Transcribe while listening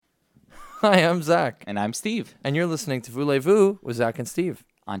Hi, I'm Zach. And I'm Steve. And you're listening to Voulez-Vous with Zach and Steve.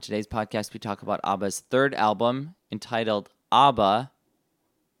 On today's podcast, we talk about ABBA's third album entitled ABBA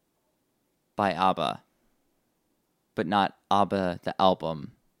by ABBA. But not ABBA the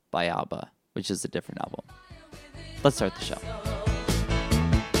album by ABBA, which is a different album. Let's start the show.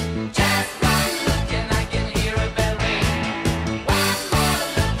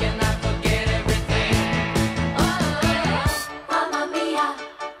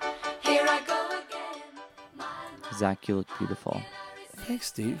 Zach, you look beautiful. Thanks,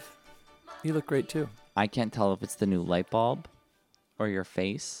 Steve. You look great, too. I can't tell if it's the new light bulb or your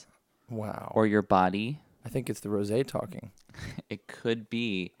face Wow. or your body. I think it's the rosé talking. It could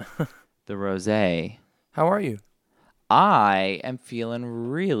be the rosé. How are you? I am feeling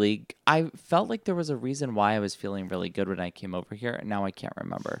really... I felt like there was a reason why I was feeling really good when I came over here, and now I can't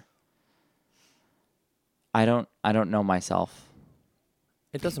remember. I don't know myself.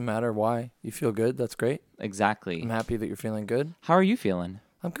 It doesn't matter why. You feel good. That's great. Exactly. I'm happy that you're feeling good. How are you feeling?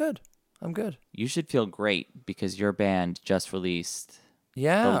 I'm good. You should feel great because your band just released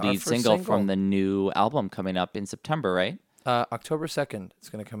Yeah. the our lead first single from the new album coming up in September, right? October 2nd, it's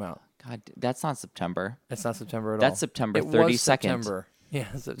going to come out. God, that's not September. It's not September at all. That's September It was 32nd. September.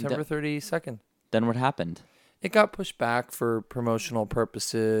 Yeah, September 32nd. Then what happened? It got pushed back for promotional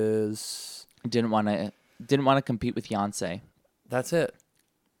purposes. Didn't want to compete with Beyonce. That's it.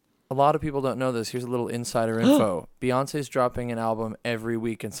 A lot of people don't know this. Here's a little insider info. Beyonce's dropping an album every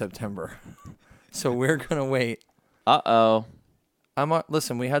week in September. So we're going to wait. Uh-oh.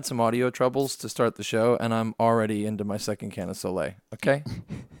 Listen, we had some audio troubles to start the show, and I'm already into my second can of Soleil, okay?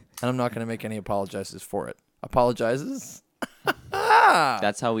 And I'm not going to make any apologizes for it. Apologizes?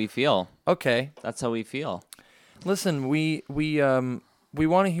 That's how we feel. Okay. That's how we feel. Listen, we want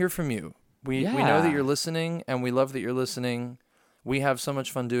to hear from you. We know that you're listening, and we love that you're listening. We have so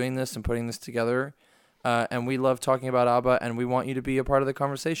much fun doing this and putting this together, and we love talking about ABBA, and we want you to be a part of the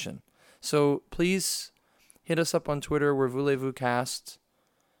conversation. So please hit us up on Twitter. We're Voulez-Vous Cast.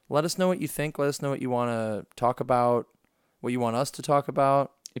 Let us know what you think. Let us know what you want to talk about, what you want us to talk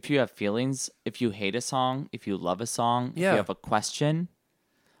about. If you have feelings, if you hate a song, if you love a song, Yeah. if you have a question,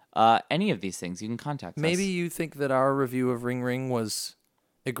 any of these things, you can contact us. Maybe you think that our review of Ring Ring was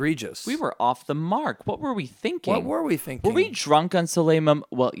egregious. We were off the mark. What were we thinking? What were we thinking? Were we drunk on Soleil?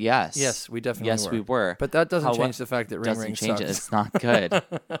 Well, yes. Yes, we definitely Yes, were. we were. But that doesn't How- change the fact that Ring doesn't Ring change sucks. it. It's not good.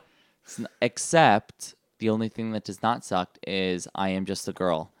 Except the only thing that does not suck is I Am Just a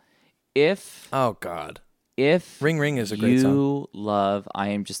Girl. If Oh, God. Ring Ring is a great song. you love I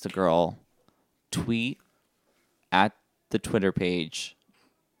Am Just a Girl, tweet at the Twitter page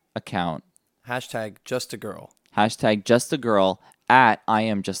account, Hashtag just a girl. hashtag just a girl at I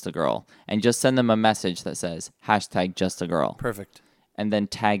Am Just a Girl, and just send them a message that says hashtag just a girl, Perfect. and then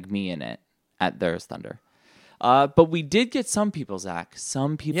tag me in it at There's Thunder. But we did get some people, Zach.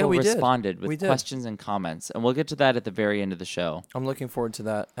 Some people we did. responded We with did. questions and comments, and we'll get to that at the very end of the show. I'm looking forward to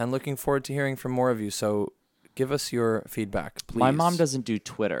that and looking forward to hearing from more of you. So give us your feedback, please. My mom doesn't do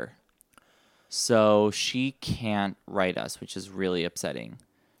Twitter, so she can't write us, which is really upsetting.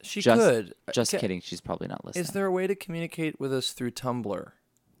 She Just- could. Just kidding. She's probably not listening. Is there a way to communicate with us through Tumblr?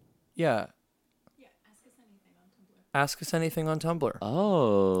 Yeah. Ask us anything on Tumblr.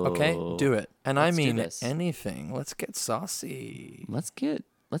 Oh. Okay, do it. And Let's I do mean this. anything. Let's get saucy. Let's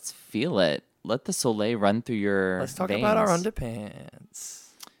feel it. Let the Soleil run through your Let's talk veins. about our underpants.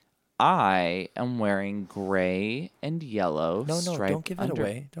 I am wearing gray and yellow No, striped don't give it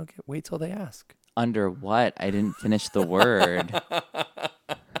away. Wait till they ask. Under what? I didn't finish the word.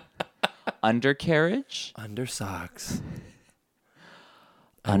 Undercarriage? Under socks.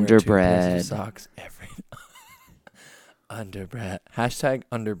 I wear 2 pairs Underbread. of socks every underbread. Hashtag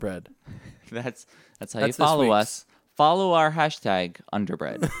underbread. That's how That's you this follow week's. us. Follow our hashtag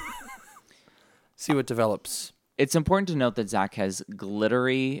underbread. See what develops. It's important to note that Zach has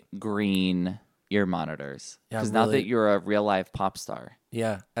glittery green ear monitors. Yeah, Because now really. that you're a real life pop star.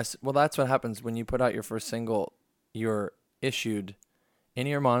 Yeah. Well, that's what happens when you put out your first single. You're issued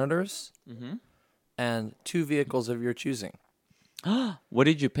in-ear monitors and 2 vehicles of your choosing. What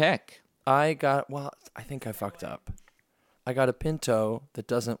did you pick? I think I fucked up. I got a Pinto that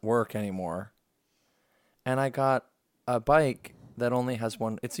doesn't work anymore. And I got a bike that only has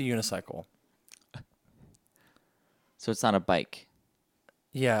one. It's a unicycle. So it's not a bike.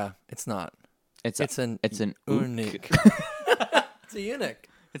 Yeah, it's not. It's an ook. unique. It's a eunuch.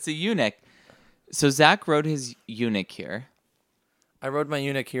 It's a eunuch. So Zach rode his eunuch here. I rode my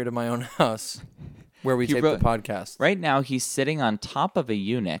eunuch here to my own house where we He tape rode- the podcast. Right now, he's sitting on top of a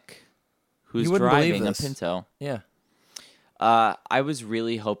eunuch who's You wouldn't believe driving a this. Pinto. Yeah. I was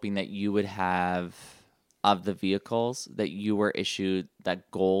really hoping that you would have, of the vehicles, that you were issued that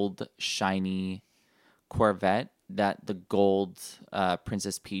gold shiny Corvette, that the gold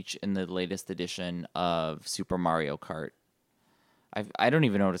Princess Peach in the latest edition of Super Mario Kart. I don't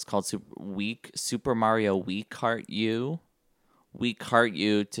even know what it's called. Super Mario We Kart U. We Kart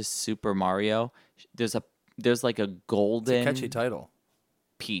You to Super Mario. There's like a golden It's a catchy title.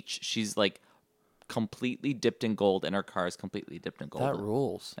 Peach. She's like completely dipped in gold, and her car is completely dipped in gold. That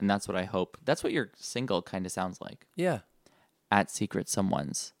rules. And that's what I hope. That's what your single kind of sounds like. Yeah. At Secret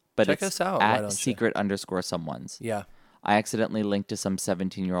Someone's. But Check it's us out. Why at don't secret_someone's. Yeah. I accidentally linked to some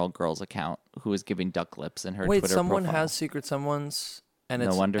 17-year-old girl's account who was giving duck lips in her Wait, Twitter someone profile. has Secret Someone's and No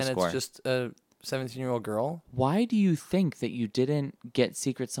it's underscore. and it's just a 17-year-old girl? Why do you think that you didn't get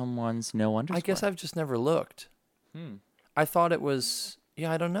Secret Someone's no underscore? I guess I've just never looked. I thought it was...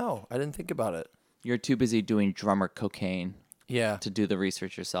 Yeah, I don't know. I didn't think about it. You're too busy doing drummer cocaine Yeah. to do the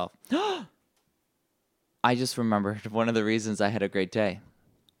research yourself. I just remembered one of the reasons I had a great day.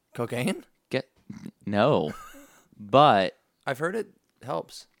 Cocaine? No. But I've heard it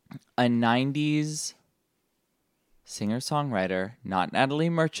helps. a 90s singer-songwriter, not Natalie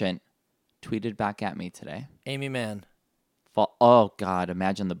Merchant, tweeted back at me today. Amy Mann. Oh, God,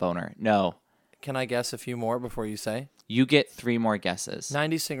 imagine the boner. No. Can I guess a few more before you say? You get 3 more guesses.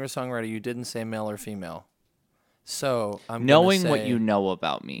 90s singer-songwriter, you didn't say male or female. So, I'm Knowing gonna what say, you know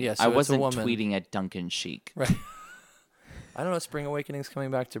about me, Yeah, so I it's a wasn't woman. tweeting at Duncan Sheik. Right. I don't know, Spring Awakening's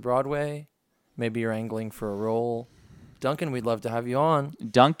coming back to Broadway. Maybe you're angling for a role. Duncan, we'd love to have you on.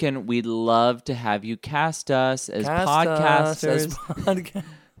 Duncan, we'd love to have you cast us as podcasters.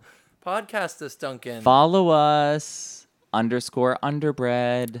 Podcast us, Duncan. Follow us,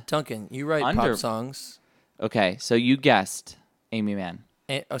 _underbread. Duncan, you write pop songs. Okay, so you guessed Amy Mann.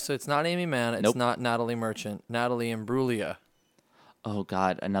 So it's not Amy Mann. It's Nope. not Natalie Merchant. Natalie Imbruglia. Oh,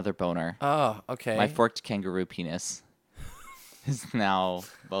 God, another boner. Oh, okay. My forked kangaroo penis is now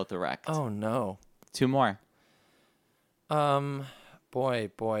both erect. Oh, no. 2 more. Boy,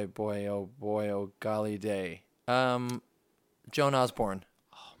 oh, golly day. Joan Osborne.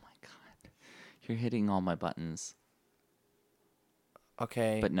 Oh, my God. You're hitting all my buttons.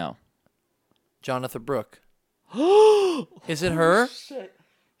 Okay. But no. Jonathan Brooke. Is it her? Shit.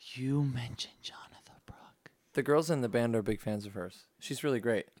 You mentioned Jonathan Brooke. The girls in the band are big fans of hers. She's really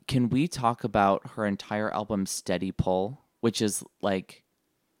great. Can we talk about her entire album, Steady Pull, which is like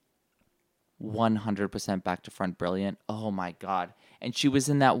 100% back to front brilliant? Oh, my God. And she was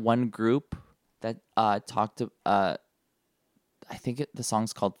in that one group that talked to, I think the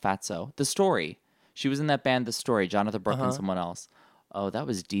song's called Fatso. The Story. She was in that band, The Story, Jonathan Brooke and someone else. Oh, that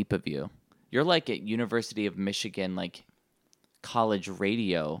was deep of you. You're like at University of Michigan, like college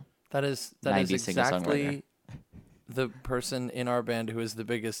radio. That is 90s exactly the person in our band who is the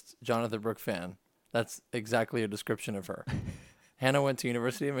biggest Jonathan Brooke fan. That's exactly a description of her. Hannah went to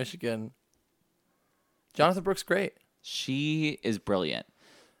University of Michigan. Jonathan Brooke's great. She is brilliant.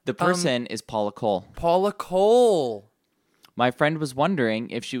 The person is Paula Cole. Paula Cole. My friend was wondering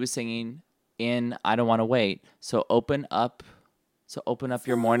if she was singing in I Don't Want to Wait. So open up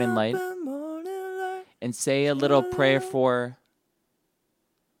your morning light and say a little prayer for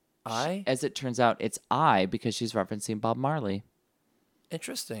I? As it turns out, it's I because she's referencing Bob Marley.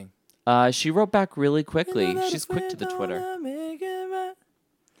 Interesting. She wrote back really quickly. She's quick to the Twitter.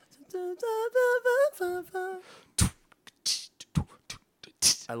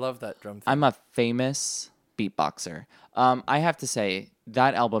 I love that drum thing. I'm a famous beatboxer. I have to say,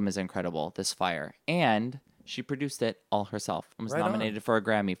 that album is incredible, This Fire. And she produced it all herself and was nominated for a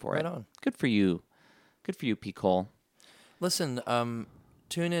Grammy for it. On. Good for you. Good for you, P. Cole. Listen,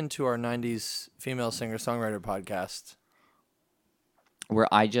 tune in to our 90s female singer-songwriter podcast. Where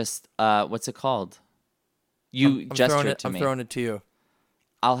I just, what's it called? You gestured it to me. I'm throwing it to you.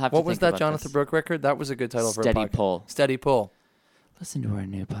 I'll have to What was think that about Jonathan this. Brooke record? That was a good title for a Steady podcast. Pull. Steady Pull. Listen to our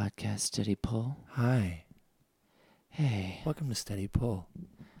new podcast, Steady Pull. Hi. Hey, Welcome to Steady Pull.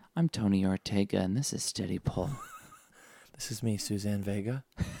 I'm Tony Ortega, and this is Steady Pull. This is me, Suzanne Vega.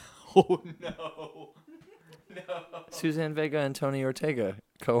 Oh, no. Suzanne Vega and Tony Ortega,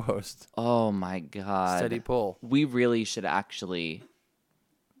 co-host. Oh, my God. Steady Pull. We really should actually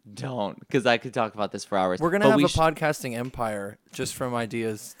don't, because I could talk about this for hours. We're going to have a podcasting empire just from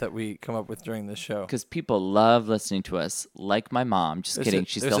ideas that we come up with during this show. Because people love listening to us, like my mom. Just kidding.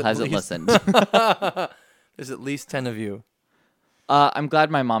 She still hasn't listened. There's at least 10 of you. I'm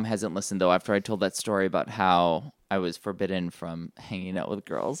glad my mom hasn't listened, though, after I told that story about how I was forbidden from hanging out with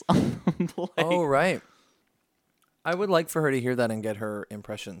girls. Oh, right. I would like for her to hear that and get her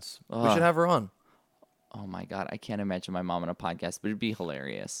impressions. We should have her on. Oh my God, I can't imagine my mom on a podcast, but it'd be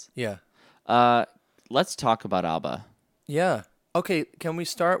hilarious. Yeah. Let's talk about ABBA. Yeah. Okay, can we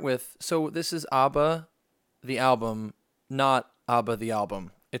start with, so this is ABBA, the album, not ABBA, the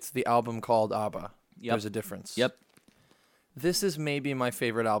album. It's the album called ABBA. Yep. There's a difference. Yep. This is maybe my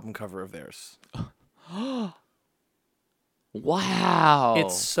favorite album cover of theirs. Wow.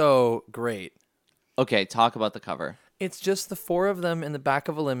 It's so great. Okay, talk about the cover. It's just the four of them in the back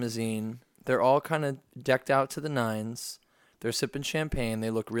of a limousine. They're all kind of decked out to the nines. They're sipping champagne.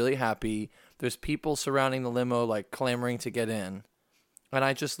 They look really happy. There's people surrounding the limo, like, clamoring to get in. And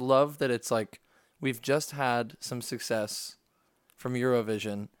I just love that it's like, we've just had some success from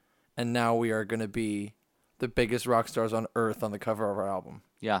Eurovision, and now we are going to be the biggest rock stars on earth on the cover of our album.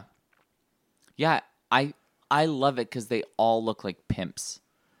 Yeah. Yeah, I love it because they all look like pimps.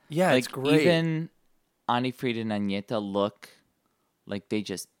 Yeah, like, it's great. Even Anifrida and Agneta look like they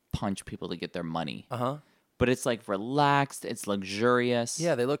just punch people to get their money. Uh-huh. But it's like relaxed, it's luxurious.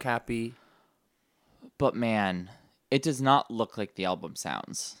 Yeah, they look happy. But man, it does not look like the album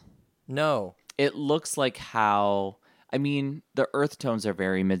sounds. No. It looks like how, I mean, the earth tones are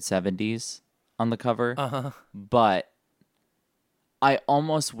very mid-70s on the cover. Uh-huh. But I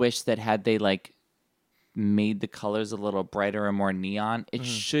almost wish that had they like made the colors a little brighter and more neon, it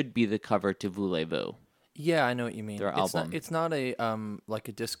should be the cover to Voulez-Vous. Yeah, I know what you mean. Their album. It's not a like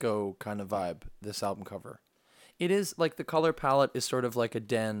a disco kind of vibe, this album cover. It is like the color palette is sort of like a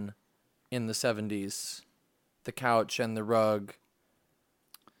den in the 70s. The couch and the rug,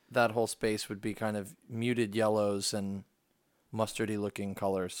 that whole space would be kind of muted yellows and mustardy looking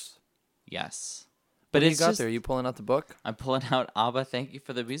colors. Yes. But But you it's got just, there? You pulling out the book? I'm pulling out ABBA, Thank You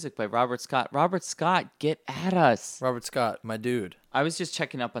for the Music by Robert Scott. Robert Scott, get at us. Robert Scott, my dude. I was just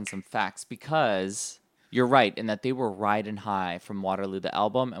checking up on some facts because you're right in that they were riding high from Waterloo the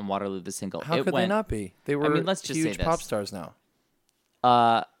album and Waterloo the single. How could they not be? They were let's just huge say pop this. stars now.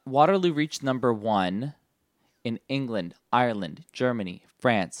 Waterloo reached number 1 in England, Ireland, Germany,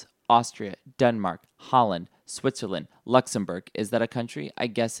 France, Austria, Denmark, Holland, Switzerland, Luxembourg. Is that a country? I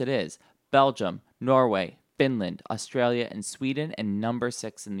guess it is. Belgium, Norway, Finland, Australia, and Sweden, and number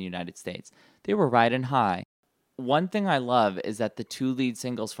 6 in the United States. They were riding high. One thing I love is that the 2 lead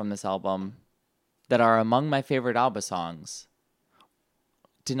singles from this album that are among my favorite ABBA songs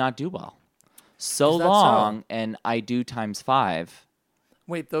did not do well. So Is that so? Long and I Do ×5.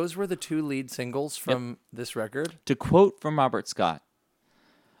 Wait, those were the 2 lead singles from this record? To quote from Robert Scott,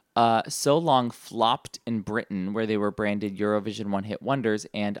 So Long flopped in Britain, where they were branded Eurovision one-hit wonders,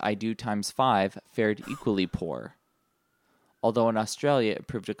 and I Do ×5 fared equally poor. Although in Australia, it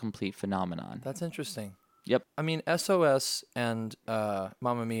proved a complete phenomenon. That's interesting. Yep. I mean, SOS and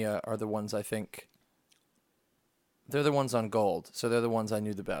Mamma Mia are the ones I think... They're the ones on gold, so they're the ones I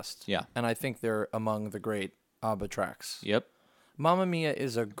knew the best. Yeah. And I think they're among the great ABBA tracks. Yep. Mamma Mia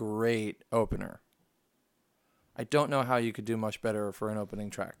is a great opener. I don't know how you could do much better for an opening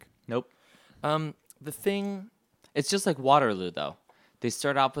track. Nope. The thing... It's just like Waterloo, though. They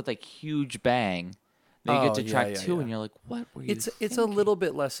start out with like huge bang. Then you get to track 2, and you're like, "What were you?" It's a little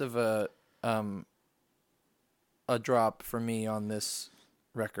bit less of a drop for me on this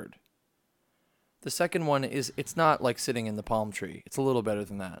record. The second one is, it's not like Sitting in the Palm Tree. It's a little better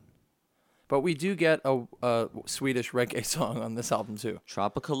than that. But we do get a Swedish reggae song on this album too.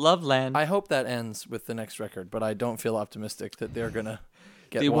 Tropical Love Land. I hope that ends with the next record, but I don't feel optimistic that they're gonna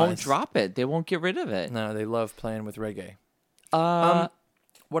get They wise. won't drop it. They won't get rid of it. No, they love playing with reggae. Uh,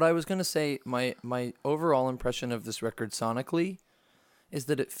 What I was gonna say, my overall impression of this record sonically is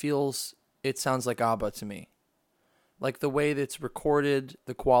that it sounds like ABBA to me. Like the way that it's recorded,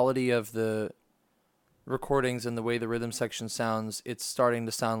 the quality of the recordings and the way the rhythm section sounds, it's starting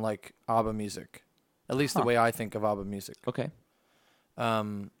to sound like ABBA music. At least the way I think of ABBA music. okay.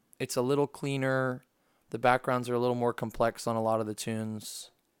 It's a little cleaner. The backgrounds are a little more complex on a lot of the tunes.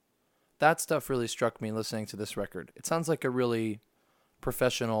 That stuff really struck me listening to this record. It sounds like a really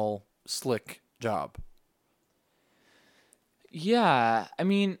professional, slick job. Yeah, I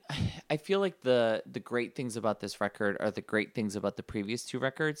mean, I feel like the great things about this record are the great things about the previous 2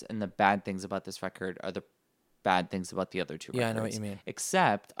 records, and the bad things about this record are the bad things about the other 2 records. Yeah, I know what you mean.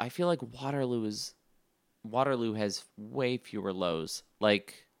 Except, I feel like Waterloo has way fewer lows.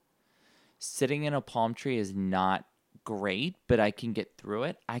 Like, Sitting in a Palm Tree is not great, but I can get through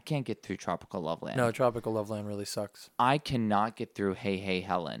it. I can't get through Tropical Loveland. No, Tropical Loveland really sucks. I cannot get through Hey Hey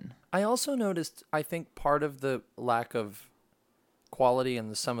Helen. I also noticed, I think part of the lack of quality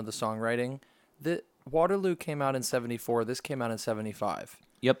in some of the songwriting, that Waterloo came out in 74, this came out in 75.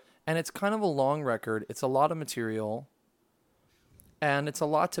 Yep. And it's kind of a long record. It's a lot of material. And it's a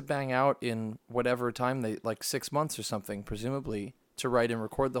lot to bang out in whatever time like 6 months or something, presumably, to write and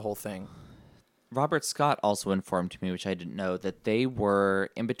record the whole thing. Robert Scott also informed me, which I didn't know, that they were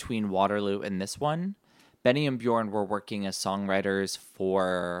in between Waterloo and this one. Benny and Bjorn were working as songwriters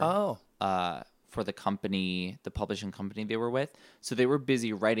for the company, the publishing company they were with. So they were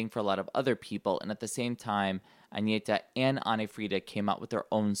busy writing for a lot of other people. And at the same time, Agneta and Anne Frida came out with their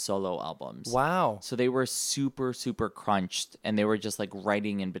own solo albums. Wow. So they were super, super crunched, and they were just like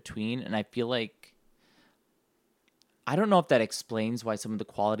writing in between. And I feel like, I don't know if that explains why some of the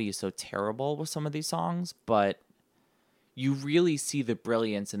quality is so terrible with some of these songs, but you really see the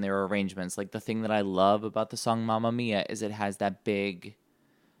brilliance in their arrangements. Like, the thing that I love about the song Mamma Mia is it has that big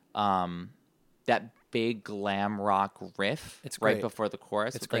glam rock riff. It's right great. before the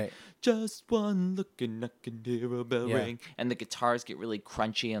chorus. It's with great. Like, just one look and I can hear a bell Yeah. ring. And the guitars get really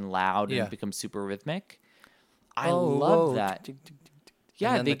crunchy and loud Yeah. and become super rhythmic. I Oh, love whoa. that. And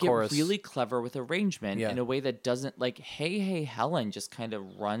Yeah, then they the get chorus. really clever with arrangement Yeah. in a way that doesn't, like, Hey Hey Helen just kind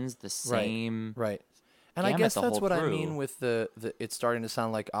of runs the same. Right. And I gamut guess the that's whole what I through. mean with the it's starting to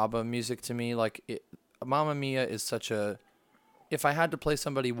sound like ABBA music to me. Like, Mamma Mia is such a... If I had to play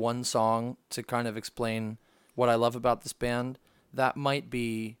somebody one song to kind of explain what I love about this band, that would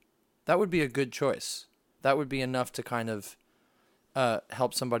be a good choice. That would be enough to kind of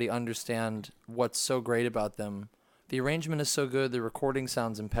help somebody understand what's so great about them. The arrangement is so good. The recording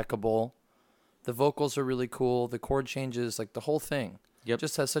sounds impeccable. The vocals are really cool. The chord changes, like the whole thing,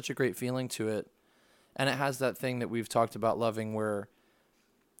 just has such a great feeling to it. And it has that thing that we've talked about loving where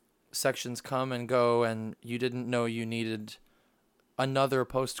sections come and go and you didn't know you needed another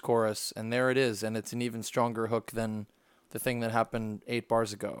post-chorus, and there it is, and it's an even stronger hook than the thing that happened 8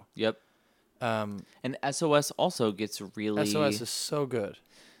 bars ago. Yep. And SOS also gets really... SOS is so good.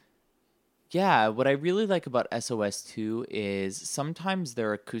 Yeah, what I really like about SOS too is sometimes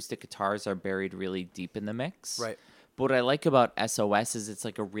their acoustic guitars are buried really deep in the mix. Right. But what I like about SOS is it's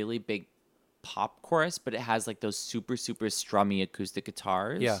like a really big pop chorus, but it has like those super, super strummy acoustic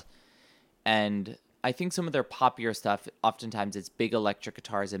guitars. Yeah. And I think some of their poppier stuff, oftentimes it's big electric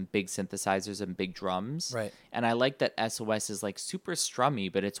guitars and big synthesizers and big drums. Right. And I like that SOS is like super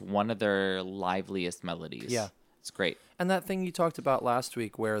strummy, but it's one of their liveliest melodies. Yeah. It's great. And that thing you talked about last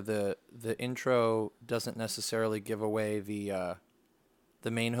week where the intro doesn't necessarily give away the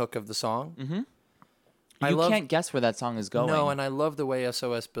main hook of the song. Mm-hmm. You can't guess where that song is going. No, and I love the way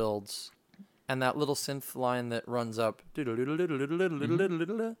SOS builds. And that little synth line that runs up.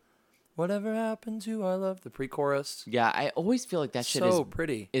 Whatever happened to our love, the pre-chorus. Yeah, I always feel like that shit So is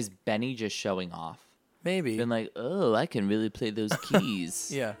pretty. Is Benny just showing off? Maybe. Been like, oh, I can really play those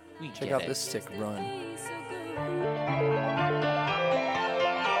keys. Yeah. We Check get out it. this sick run. So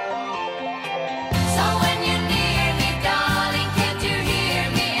when you're near me, darling, can't you hear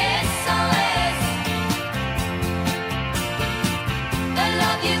me? SOS. The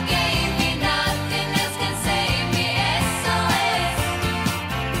love you gave me, nothing else can save me. SOS.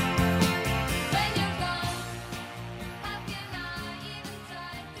 When you're gone, how can I even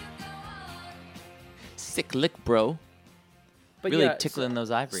try to go on? Sick lick, bro. But Really yeah, tickling those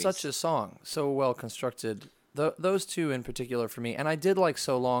ivories. Such a song. So well constructed. Those two in particular for me. And I did like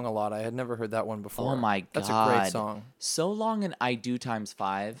So Long a lot. I had never heard that one before. Oh my god. That's a great song. So Long and I Do Times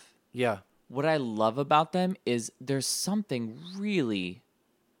 5. Yeah. What I love about them is there's something really,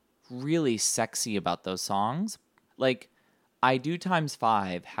 really sexy about those songs. Like, I Do Times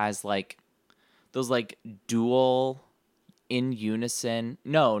 5 has like those like dual in unison.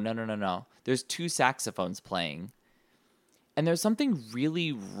 No. There's 2 saxophones playing. And there's something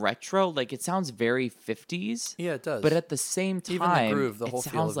really retro, like it sounds very 50s. Yeah, it does. But at the same Even the time, groove, the whole it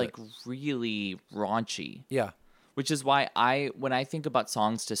feel sounds of like it. really raunchy. Yeah. Which is why when I think about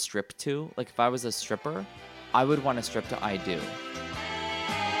songs to strip to, like if I was a stripper, I would want to strip to I Do.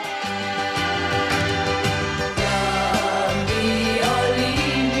 Love me or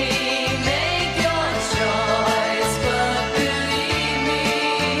leave me, make your choice, but believe me,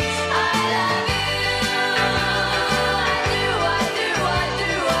 I love you.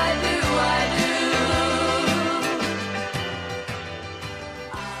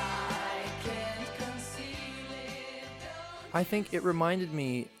 I can't conceal it. I think it reminded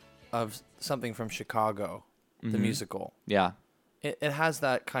me of something from Chicago, the musical. Yeah. It has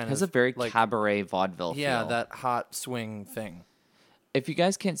that kind It has of... a very like, cabaret vaudeville yeah, feel. that hot swing thing. If you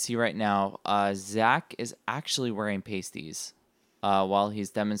guys can't see right now, Zach is actually wearing pasties while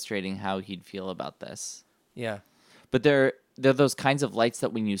he's demonstrating how he'd feel about this. Yeah. But there they're those kinds of lights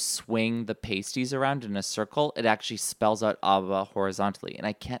that when you swing the pasties around in a circle, it actually spells out ABBA horizontally. And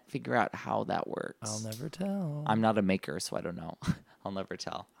I can't figure out how that works. I'll never tell. I'm not a maker, so I don't know. I'll never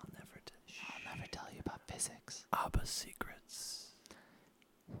tell. I'll never tell. I'll never tell you about physics. ABBA secrets.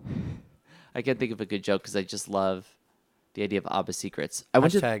 I can't think of a good joke because I just love the idea of ABBA secrets. I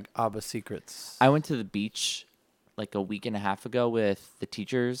went Hashtag ABBA secrets. I went to the beach like a week and a half ago with the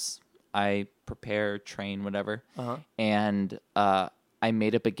teachers. I prepare, train, whatever. Uh-huh. And I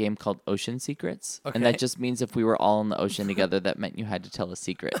made up a game called Ocean Secrets. And Okay. that just means if we were all in the ocean together, that meant you had to tell a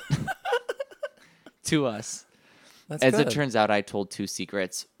secret to us. That's As good. it turns out, I told 2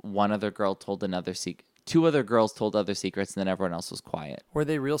 secrets. One other girl told another secret. 2 other girls told other secrets, and then everyone else was quiet. Were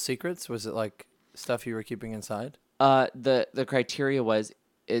they real secrets? Was it like stuff you were keeping inside? The criteria was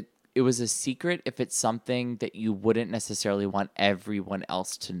it was a secret if it's something that you wouldn't necessarily want everyone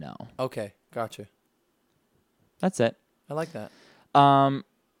else to know. Okay, gotcha. That's it. I like that.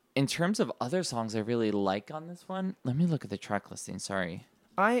 In terms of other songs I really like on this one, let me look at the track listing. Sorry.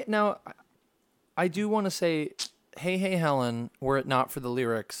 I do want to say, Hey Hey Helen, were it not for the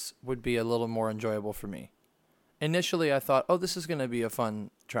lyrics, would be a little more enjoyable for me. Initially, I thought, oh, this is going to be a fun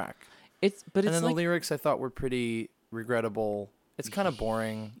track. And And it's then like the lyrics I thought were pretty regrettable. It's kind of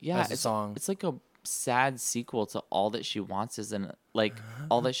boring as a it's song. It's like a sad sequel to All That She Wants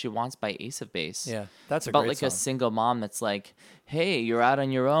All That She Wants by Ace of Base. Yeah, that's It's a about great like song. a single mom that's like, "Hey, you're out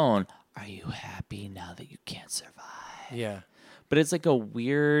on your own. Are you happy now that you can't survive?" Yeah. But it's like a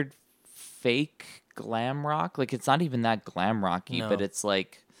weird fake glam rock. Like it's not even that glam rocky, No. but it's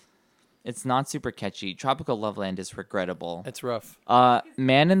like it's not super catchy. Tropical Loveland is regrettable. It's rough.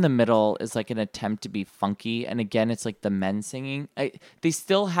 Man in the Middle is like an attempt to be funky, and again, it's like the men singing. They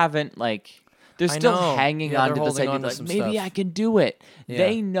still haven't like. They're I still know. hanging Yeah, on they're to this holding idea, on to like some maybe stuff. I can do it. Yeah.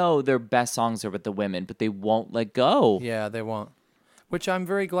 They know their best songs are with the women, but they won't let go. Yeah, they won't. Which I'm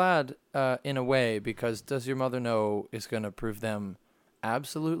very glad in a way, because Does Your Mother Know is going to prove them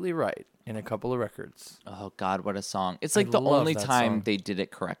absolutely right in a couple of records. Oh God, what a song! It's I like the love only that time song. they did it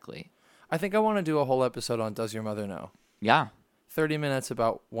correctly. I think I want to do a whole episode on Does Your Mother Know? Yeah. 30 minutes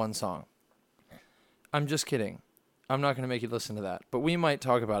about one song. I'm just kidding. I'm not going to make you listen to that, but we might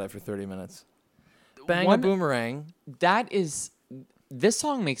talk about it for 30 minutes. Bang a Boomerang. This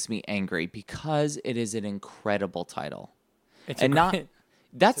song makes me angry because it is an incredible title. It's And a not great,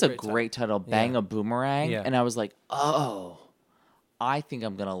 that's a a great great title, Bang Yeah. a Boomerang. Yeah. And I was like, oh, I think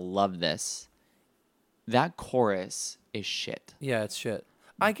I'm gonna love this. That chorus is shit. yeah, it's shit.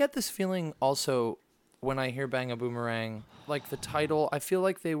 I get this feeling also when I hear Bang a Boomerang, like the title, I feel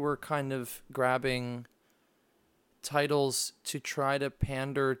like they were kind of grabbing titles to try to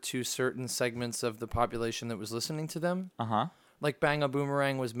pander to certain segments of the population that was listening to them. Uh-huh. Like Bang a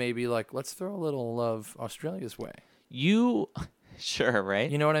Boomerang was maybe like, let's throw a little of Australia's way. You sure, right?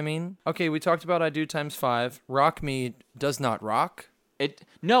 You know what I mean? Okay, we talked about I Do ×5. Rock Me does not rock. It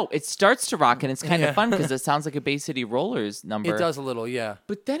starts to rock and it's kind Yeah. of fun because it sounds like a Bay City Rollers number. It does a little, yeah.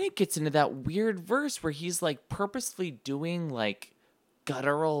 But then it gets into that weird verse where he's like purposefully doing like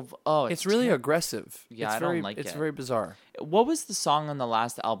guttural. It's really aggressive. Yeah, it's I don't very, like it's it. very bizarre. What was the song on the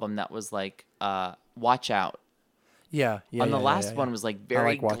last album that was like Watch Out? Yeah, yeah. On the yeah, last yeah, one yeah. was like very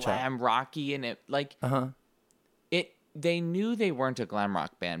like Watch Out. glam rocky and it like Uh-huh. they knew they weren't a glam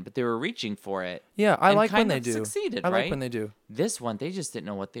rock band, but they were reaching for it. Yeah, I and like when kind they of do. Succeeded, I right? like when they do. This one, they just didn't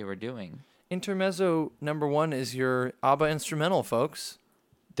know what they were doing. Intermezzo number 1 is your ABBA instrumental, folks.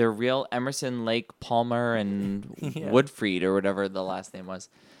 They're real Emerson, Lake, Palmer, and Yeah. Woodfried or whatever the last name was.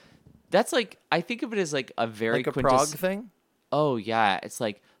 That's like I think of it as like a very Like a Prague thing? Oh yeah, it's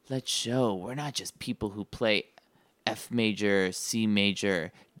like let's show we're not just people who play F major, C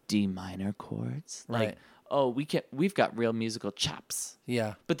major, D minor chords. Like Right. oh we've got real musical chops.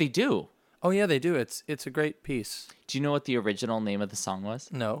 Yeah. But they do. Oh, yeah, they do. It's a great piece. Do you know what the original name of the song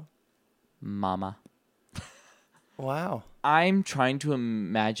was? No. Mama. Wow. I'm trying to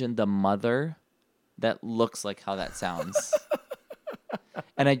imagine the mother that looks like how that sounds.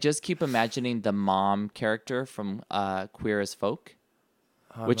 And I just keep imagining the mom character from Queer as Folk,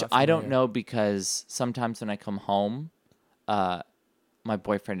 I'm which not I don't familiar. know because sometimes when I come home, my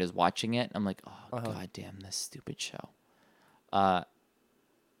boyfriend is watching it. I'm like, oh, God damn this stupid show.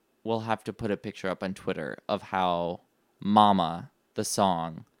 We'll have to put a picture up on Twitter of how Mama, the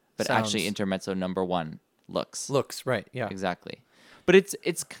song, but actually Sounds. Intermezzo number 1 looks. Looks, right, yeah. Exactly. But it's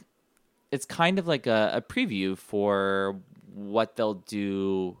kind of like a preview for what they'll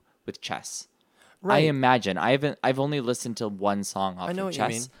do with Chess. I Right. imagine. I've only listened to one song off I know of what you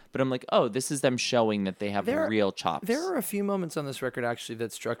Chess, mean. but I'm like, oh, this is them showing that they have There- real chops. There are a few moments on this record, actually,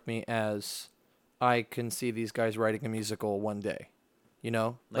 that struck me as I can see these guys writing a musical one day. You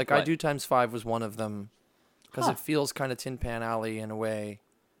know? Like I what? Do Times 5 was one of them. Because Huh. it feels kind of Tin Pan Alley in a way.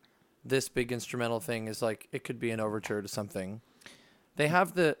 This big instrumental thing is like, it could be an overture to something. They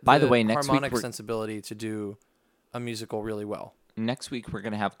have By the way, next week harmonic we're- sensibility to do a musical really well. Next week we're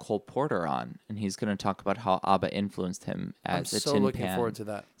gonna have Cole Porter on, and he's gonna talk about how ABBA influenced him I'm as a so tin looking pan. forward to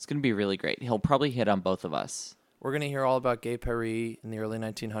that. It's gonna be really great. He'll probably hit on both of us. We're going to hear all about Gay Paris in the early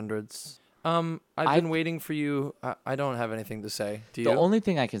 1900s. I've I've- been waiting for you. I don't have anything to say. Do you? The only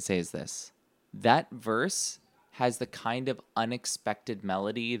thing I can say is this: that verse has the kind of unexpected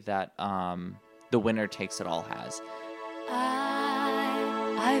melody that The Winner Takes It All has.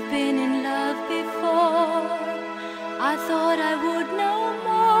 I've been in love before. I thought I would no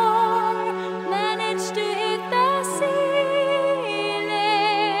more manage to hit the ceiling.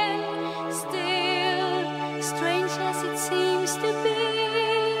 Still, strange as it seems to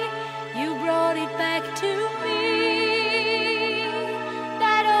be, you brought it back to me.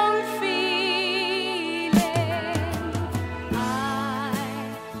 That old feeling.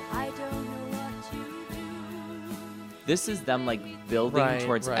 I don't know what you do. This is them like building Right,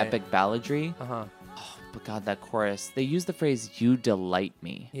 towards right. epic balladry. Uh-huh. But God, that chorus, they use the phrase, "You delight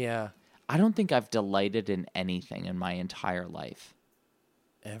me." Yeah. I don't think I've delighted in anything in my entire life.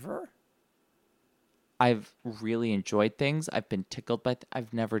 Ever? I've really enjoyed things. I've been tickled by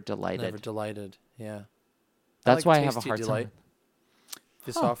I've never delighted. Never delighted. Yeah. That's why I have a Tasty hard Delight. time.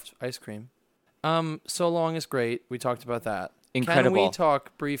 The soft ice cream. So Long is great. We talked about that. Can Incredible. we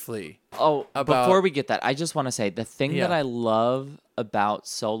talk briefly? Oh, About- before we get that, I just want to say the thing Yeah. that I love about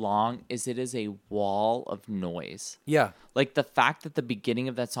So Long is it is a wall of noise. Yeah. Like the fact that the beginning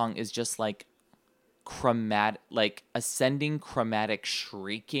of that song is just like ascending chromatic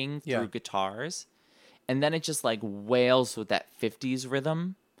shrieking Yeah. through guitars, and then it just like wails with that 50s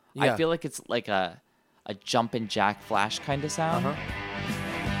rhythm. Yeah. I feel like it's like a jumpin' jack flash kind of sound. Uh-huh.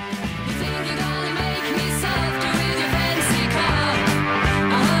 You think you're gonna make me softer with your fancy car?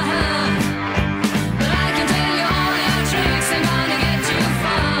 But I can tell you all your tricks ain't gonna get too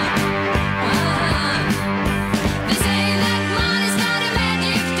far. They say that money's got a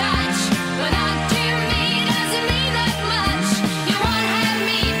magic touch, but not to me doesn't mean that much. You won't have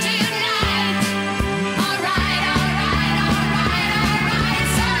me tonight. Alright,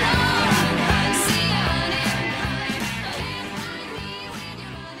 so long. See you on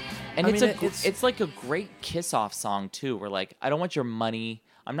And I it's mean, it's like a great kiss off song too. Where like, I don't want your money.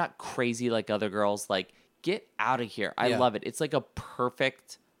 I'm not crazy like other girls. Like, get out of here. I Yeah. love it. It's like a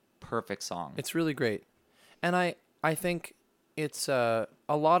perfect song. It's really great. And I think it's a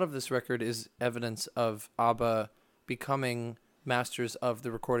lot of this record is evidence of ABBA becoming masters of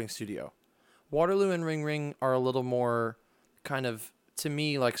the recording studio. Waterloo and Ring Ring are a little more kind of, to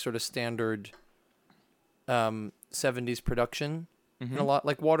me, like sort of standard 70s production. And a lot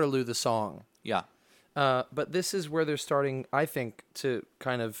like Waterloo the song. Yeah. But this is where they're starting, I think, to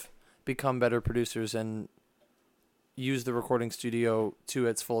kind of become better producers and use the recording studio to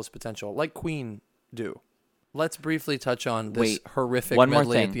its fullest potential, like Queen do. Let's briefly touch on this Wait, horrific one more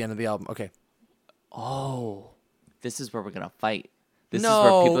medley at thing. the end of the album. Okay. Oh, this is where we're gonna fight. This no,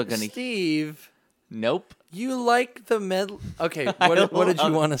 is where people are gonna. Steve, Nope. you like the medley. Okay, I what did you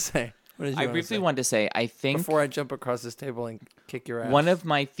love- want to say? What did you I wanna briefly say? wanted to say I think Before I jump across this table and kick your ass. one of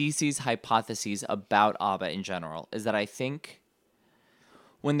my hypotheses about ABBA in general is that I think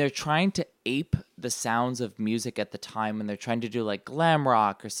when they're trying to ape the sounds of music at the time, when they're trying to do like glam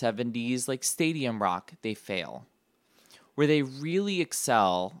rock or 70s like stadium rock, they fail. Where they really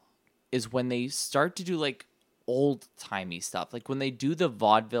excel is when they start to do like old timey stuff. Like when they do the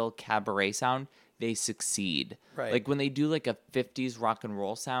vaudeville cabaret sound, they succeed. Right. Like when they do like a 50s rock and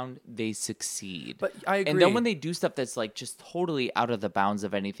roll sound, they succeed. But I agree. And then when they do stuff that's like just totally out of the bounds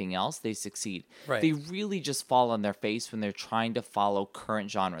of anything else, they succeed. Right. They really just fall on their face when they're trying to follow current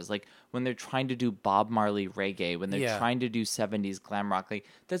genres. Like when they're trying to do Bob Marley reggae, when they're Yeah. trying to do 70s glam rock, like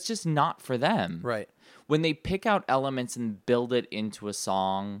that's just not for them. Right. When they pick out elements and build it into a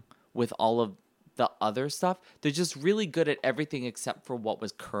song with all of the other stuff, they're just really good at everything except for what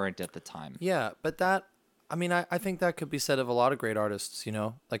was current at the time. Yeah, but that, I mean, I think that could be said of a lot of great artists, you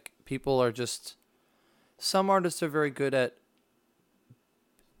know? Like, people are just, some artists are very good at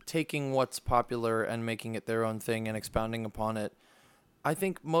taking what's popular and making it their own thing and expounding upon it. I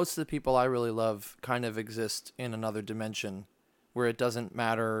think most of the people I really love kind of exist in another dimension where it doesn't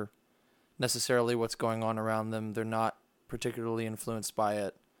matter necessarily what's going on around them. They're not particularly influenced by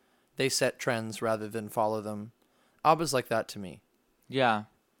it. They set trends rather than follow them. ABBA's like that to me. Yeah.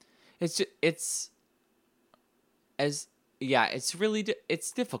 It's as Yeah, it's really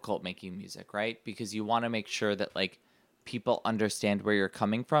it's difficult making music, right? Because you want to make sure that like people understand where you're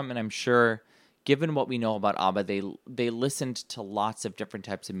coming from, and I'm sure given what we know about ABBA, they listened to lots of different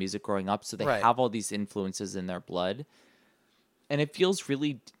types of music growing up, so they Right. have all these influences in their blood. And it feels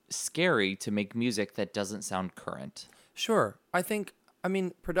really scary to make music that doesn't sound current. Sure. I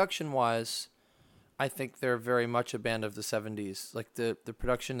mean, production-wise, I think they're very much a band of the 70s. Like, the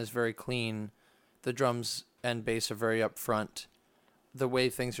production is very clean. The drums and bass are very upfront. The way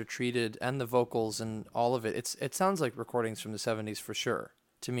things are treated and the vocals and all of it, it sounds like recordings from the 70s for sure,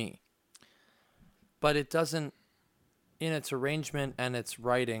 to me. But it doesn't, in its arrangement and its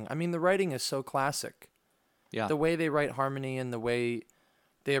writing. I mean, the writing is so classic. Yeah. The way they write harmony and the way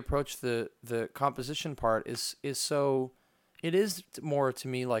they approach the composition part is so. It is more to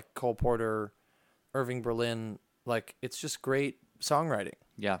me like Cole Porter, Irving Berlin. Like, it's just great songwriting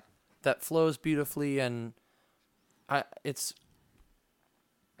Yeah. that flows beautifully, and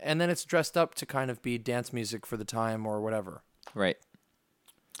then it's dressed up to kind of be dance music for the time or whatever. Right.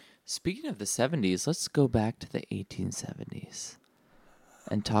 Speaking of the 70s, let's go back to the 1870s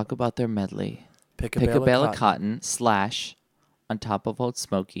and talk about their medley. Pick Pick a Bale of Cotton / On Top of Old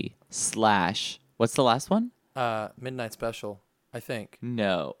Smoky / what's the last one? Midnight Special, I think.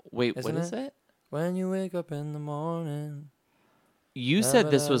 No. Wait, Isn't what is it? When you wake up in the morning. You said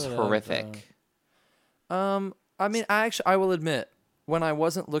this was horrific. I mean, I will admit, when I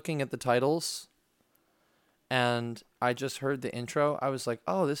wasn't looking at the titles and I just heard the intro, I was like,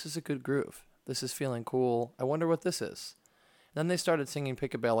 oh, this is a good groove. This is feeling cool. I wonder what this is. Then they started singing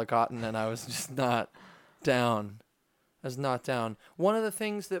Pick a Bale of Cotton, and I was just not down. I was not down. One of the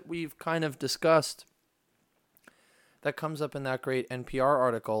things that we've kind of discussed that comes up in that great NPR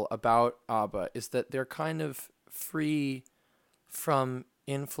article about ABBA is that they're kind of free from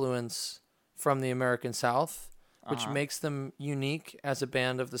influence from the American South, which makes them unique as a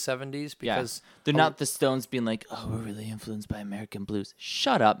band of the 70s because They're not the Stones being like, oh, we're really influenced by American blues.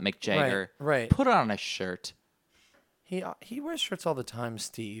 Shut up, Mick Jagger. Right. Put on a shirt. he wears shirts all the time,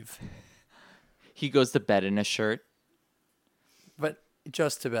 Steve, He goes to bed in a shirt, but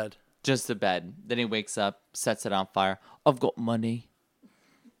just to bed. just to bed. Then he wakes up, sets it on fire. I've got money.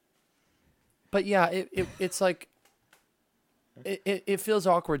 But yeah, it's like it feels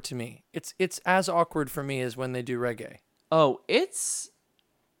awkward to me. It's as awkward for me as when they do reggae. Oh, it's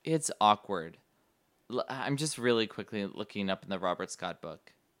awkward. I'm just really quickly looking up in the Robert Scott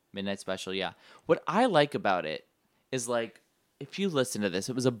book, Midnight Special. Yeah, what I like about it is like if you listen to this,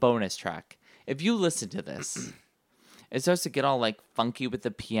 it was a bonus track. If you listen to this, it starts to get all like funky with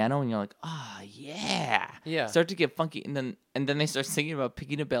the piano, and you're like, ah, yeah, Yeah. Start to get funky, and then they start singing about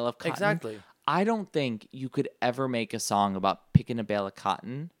picking a bale of cotton. Exactly. I don't think you could ever make a song about picking a bale of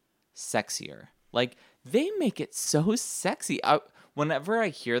cotton sexier. Like, they make it so sexy. Whenever I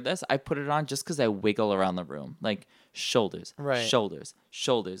hear this, I put it on just because I wiggle around the room. Like, shoulders, Right. shoulders,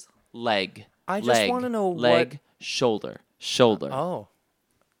 shoulders, leg, I just leg, wanna know leg, shoulder, shoulder, Oh,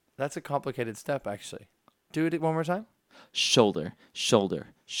 that's a complicated step, actually. Do it one more time. shoulder, shoulder,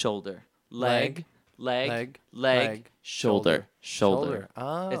 shoulder, leg, leg, leg, leg, leg, shoulder, shoulder.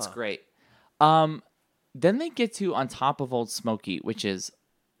 Ah. It's great. Then they get to On Top of Old Smoky, which is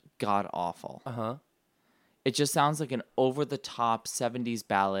god awful. Uh-huh. It just sounds like an over-the-top 70s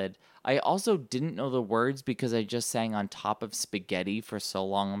ballad. I also didn't know the words because I just sang On Top of Spaghetti for so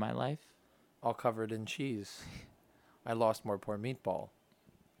long in my life. All covered in cheese. I lost more poor meatball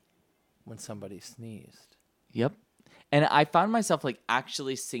when somebody sneezed. Yep. And I found myself like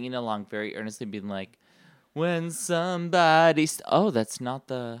actually singing along very earnestly, being like, when somebody... oh, that's not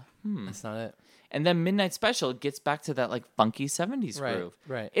the... That's not it. And then Midnight Special gets back to that like funky 70s Right, groove.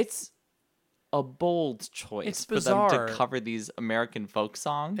 right. It's a bold choice It's for them bizarre. to cover these American folk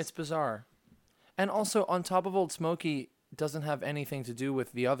songs. It's bizarre. And also, On Top of Old Smoky doesn't have anything to do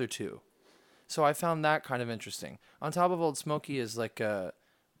with the other two. So I found that kind of interesting. On Top of Old Smoky is like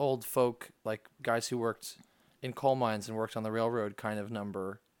old folk, like guys who worked in coal mines and worked on the railroad kind of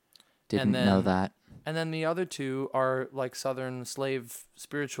number. Didn't and know then- that. And then the other two are like Southern slave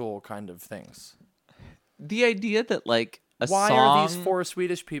spiritual kind of things. The idea that like a Why song... are these four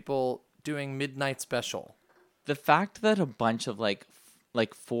Swedish people doing Midnight Special? The fact that a bunch of like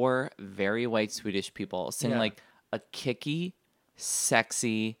four very white Swedish people sing Yeah. like a kicky,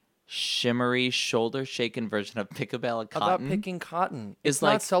 sexy, shimmery, shoulder shaken version of Pick a Bale of Cotton. About picking cotton. is It's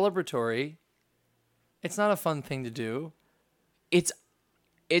like- not celebratory. It's not a fun thing to do.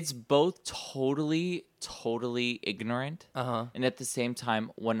 It's both totally ignorant Uh-huh. and at the same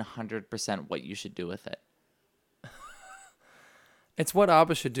time 100% what you should do with it. It's what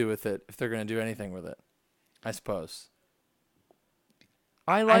ABBA should do with it if they're going to do anything with it, I suppose.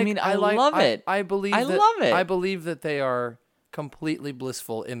 I love it. I believe I that, love it. I believe that they are completely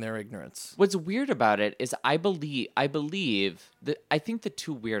blissful in their ignorance. What's weird about it is I believe that I think the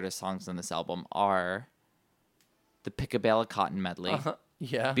two weirdest songs on this album are the Pick a Bale of Cotton medley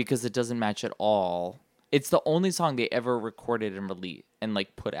Yeah. because it doesn't match at all. It's the only song they ever recorded and released and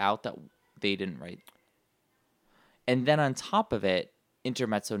like put out that they didn't write. And then on top of it,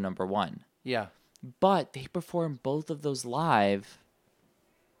 Intermezzo number 1. Yeah. But they performed both of those live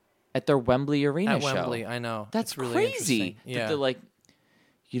at their Wembley Arena At show. Wembley, I know. That's It's really crazy. interesting. That Yeah. they're like,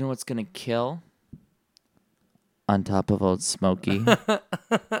 you know what's gonna kill? On Top of Old Smoky.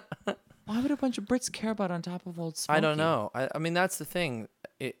 Why would a bunch of Brits care about On Top of Old Smoky? I don't know. I mean, that's the thing.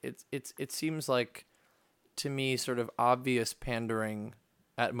 It seems like, to me, sort of obvious pandering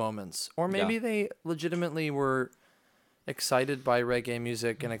at moments. Or maybe Yeah. they legitimately were excited by reggae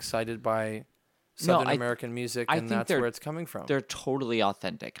music and excited by Southern American music, I and think that's they're- where it's coming from. They're totally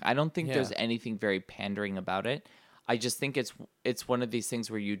authentic. I don't think there's Yeah. anything very pandering about it. I just think it's one of these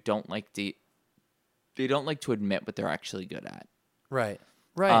things where they don't like to admit what they're actually good at. Right.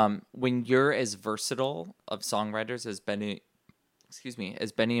 Right. When you're as versatile of songwriters as Benny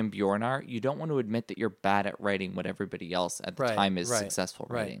and Bjorn are, you don't want to admit that you're bad at writing what everybody else at the Right, time is right, successful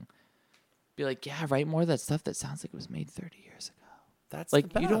right. writing. Be like, yeah, write more of that stuff that sounds like it was made 30 years ago. That's like,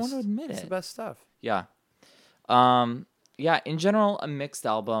 the best. you don't want to admit It's it. the best stuff. Yeah. Yeah, in general, a mixed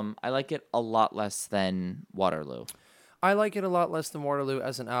album. I like it a lot less than Waterloo. I like it a lot less than Waterloo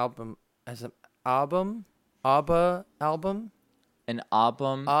as an album. As an album? ABBA album? An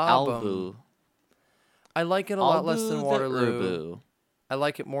album. Album. I like it a lot less than Albu the Waterloo. Urbu. I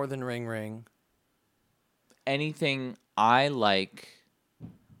like it more than Ring Ring. Anything I like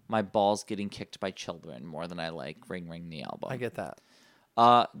my balls getting kicked by children more than I like Ring Ring the album. I get that.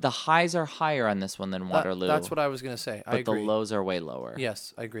 The highs are higher on this one than Waterloo. That's what I was going to say. I but agree. the lows are way lower.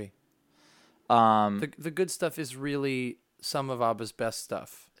 Yes, I agree. Um, The good stuff is really some of ABBA's best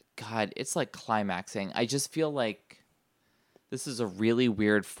stuff. God, it's like climaxing. I just feel like this is a really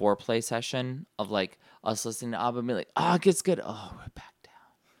weird foreplay session of like us listening to ABBA and be like, oh, it gets good. Oh, we're back down.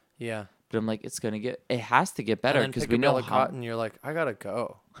 Yeah. But I'm like, it has to get better And then because Pick we a know Bale of how. Cotton, you're like, I got to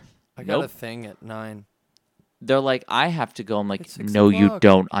go. I got a Nope. thing at 9. They're like, I have to go. I'm like, It's 6 no, you o'clock."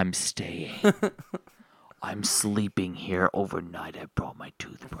 don't. I'm staying. I'm sleeping here overnight. I brought my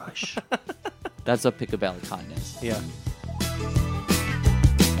toothbrush. That's what Pick a Bale of Cotton is. Yeah.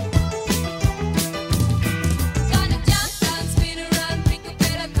 Gonna jump, gonna spin around, pick a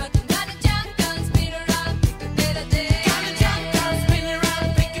bit of cotton. Gonna jump, gonna spin around, pick a bit of day. Gonna jump, gonna spin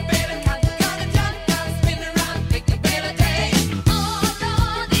around, pick a bit of cotton. Gonna jump, gonna spin around, pick a bit of day. Oh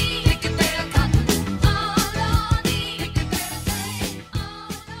Lordy, pick a bit of cotton. Oh Lordy, pick a bit of day.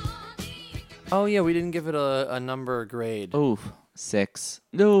 Oh Lordy. Oh, yeah, we didn't give it a number or grade. Ooh, 6.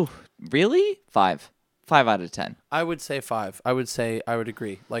 No, really? 5. 5 out of 10. I would say 5. I would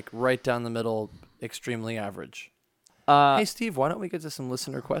agree. Like right down the middle, extremely average. Hey, Steve, why don't we get to some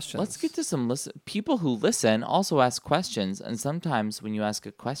listener questions? Let's get to some people who listen also ask questions, and sometimes when you ask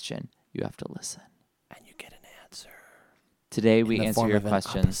a question, you have to listen. And you get an answer. Today in we the answer form your of an ABBA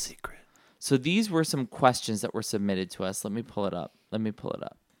questions. secret. So these were some questions that were submitted to us. Let me pull it up.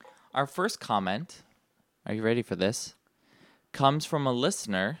 Our first comment, are you ready for this? Comes from a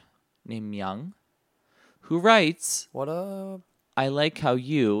listener named Young who writes, What up? I like how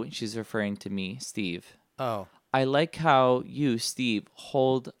you, she's referring to me, Steve. Oh, I like how you, Steve,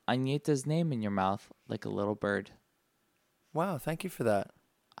 hold Agneta's name in your mouth like a little bird. wow. Thank you for that.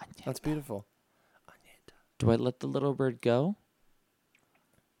 Agneta. That's beautiful. Do I let the little bird go?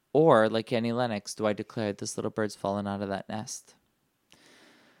 Or, like Annie Lennox, do I declare this little bird's fallen out of that nest?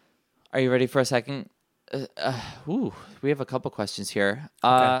 Are you ready for a second? We have a couple questions here.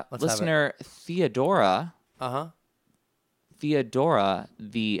 let's have it. Listener Theodora, Uh-huh.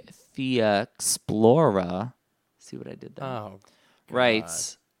 the Thea Explorer, see what I did there? Oh,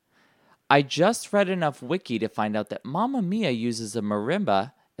 Writes, I just read enough wiki to find out that Mamma Mia uses a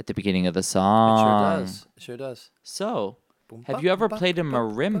marimba at the beginning of the it song. sure does. So, Boom, have bop, you ever bop, played a bop, bop,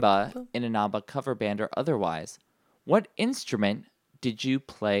 marimba bop. in an ABBA cover band or otherwise? What instrument did you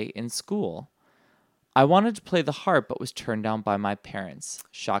play in school? I wanted to play the harp, but was turned down by my parents,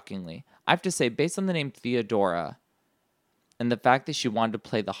 shockingly. I have to say, based on the name Theodora and the fact that she wanted to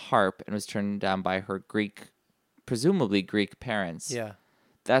play the harp and was turned down by her presumably Greek parents, Yeah.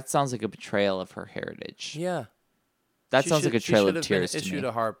 that sounds like a betrayal of her heritage. Yeah. That She sounds should- like a she trail should of have been tears to issued me.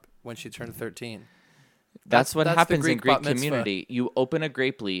 a harp when she turned 13. That's what that's the happens in Greek Greek bat mitzvah. community. You open a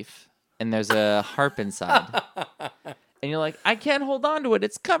grape leaf and there's a harp inside. And you're like, I can't hold on to it.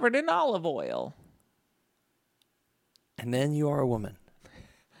 It's covered in olive oil. And then you are a woman.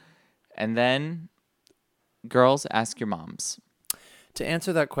 And then, girls, ask your moms. To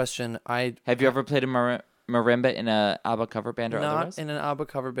answer that question, Have you ever played a marimba in a ABBA cover band or not otherwise? in an ABBA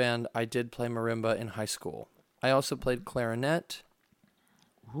cover band. I did play marimba in high school. I also played clarinet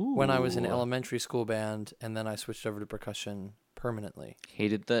when I was in Ooh. elementary school band, and then I switched over to percussion permanently.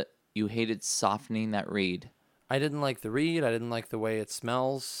 You hated softening that reed. I didn't like the reed. I didn't like the way it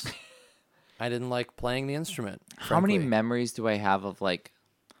smells. I didn't like playing the instrument. How many frankly. memories do I have of like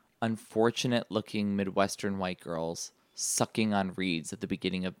unfortunate looking Midwestern white girls sucking on reeds at the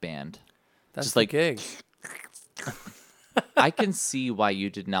beginning of band? That's just the like- gig. I can see why you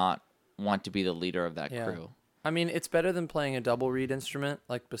did not want to be the leader of that Yeah. crew. I mean, it's better than playing a double reed instrument.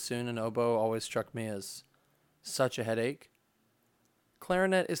 Like bassoon and oboe always struck me as such a headache.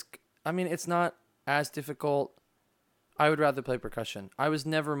 Clarinet is, I mean, it's not as difficult. I would rather play percussion. I was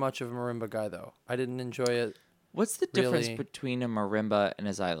never much of a marimba guy, though. I didn't enjoy it. What's the difference Really? between a marimba and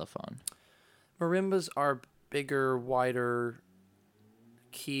a xylophone? Marimbas are bigger, wider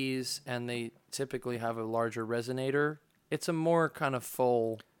keys, and they typically have a larger resonator. It's a more kind of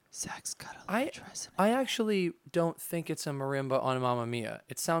full. Zach's got a I large resonance. I actually don't think it's a marimba on Mamma Mia.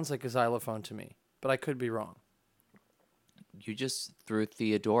 It sounds like a xylophone to me, but I could be wrong. You just threw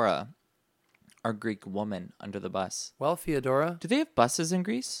Theodora, our Greek woman, under the bus. Well, Theodora, Do they have buses in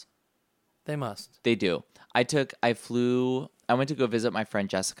Greece? they must. They do. I went to go visit my friend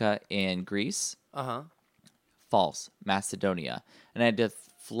Jessica in Greece, Uh-huh. False, Macedonia. And I had to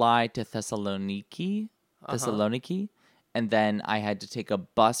fly to Thessaloniki, and then I had to take a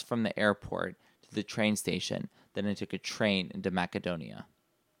bus from the airport to the train station. Then I took a train into Macedonia.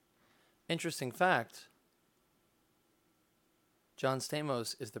 Interesting fact. John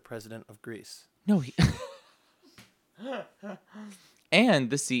Stamos is the president of Greece. No, he and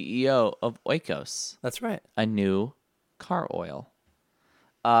the CEO of Oikos, That's right. a new car oil.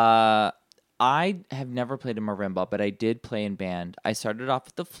 I have never played a marimba, but I did play in band. I started off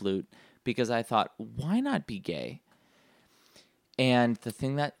with the flute because I thought, why not be gay? And the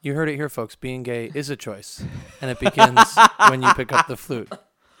thing that You heard it here, folks. Being gay is a choice, and it begins when you pick up the flute.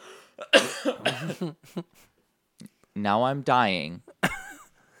 now I'm dying.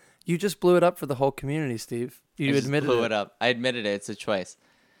 You just blew it up for the whole community, Steve. I You just admitted blew it. it up. I admitted it. It's a choice.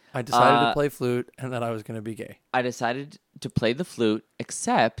 I decided to play flute, and that I was going to be gay. I decided to play the flute,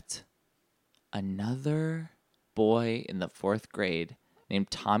 except another boy in the 4th grade named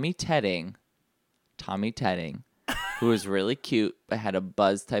Tommy Tedding, who was really cute but had a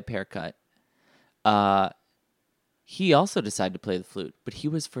buzz type haircut. He also decided to play the flute, but he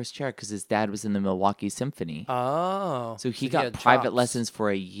was first chair because his dad was in the Milwaukee Symphony. Oh. So he got had private chops. lessons for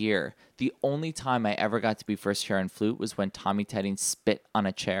a year. The only time I ever got to be first chair in flute was when Tommy Tedding spit on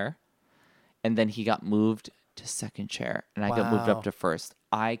a chair, and then he got moved to second chair, and I got moved Wow. up to first.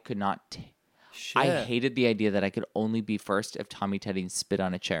 I could not. Shit. I hated the idea that I could only be first if Tommy Tedding spit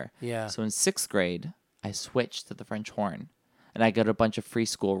on a chair. Yeah. So in 6th grade, I switched to the French horn, and I got a bunch of free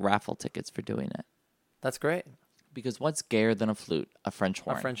school raffle tickets for doing it. That's great. Because what's gayer than a flute? A French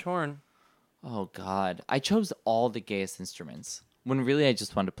horn. A French horn. Oh, God. I chose all the gayest instruments, when really I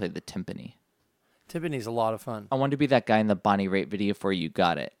just wanted to play the timpani. Timpani's a lot of fun. I wanted to be that guy in the Bonnie Raitt video for You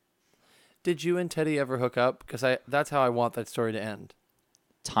Got It. Did you and Teddy ever hook up? Because that's how I want that story to end.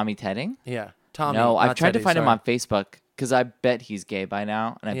 Tommy Tedding? Yeah. Tommy. No, I've not tried Teddy, to find him sorry. on Facebook, because I bet he's gay by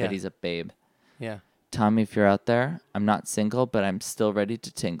now, and I Yeah. bet he's a babe. Yeah. Tommy, if you're out there, I'm not single, but I'm still ready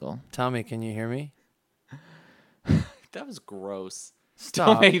to tingle. Tommy, can you hear me? That was gross.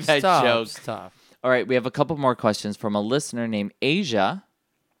 Stop. make that stop, joke. Stop. All right, we have a couple more questions from a listener named Asia.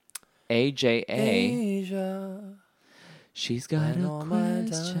 AJA. Asia. She's got when a all my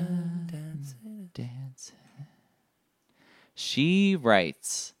question. time Dancing. She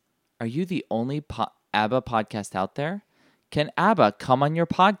writes, are you the only ABBA podcast out there? Can ABBA come on your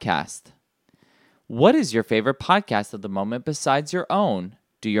podcast? What is your favorite podcast at the moment besides your own?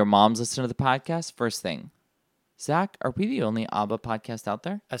 Do your moms listen to the podcast? First thing. Zach, are we the only ABBA podcast out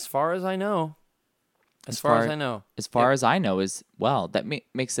there? As far as I know. As far I know. As far as I know is, well, that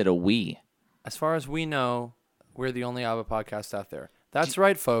makes it a we. As far as we know, we're the only ABBA podcast out there. That's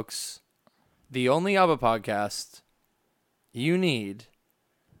right, folks. The only ABBA podcast you need,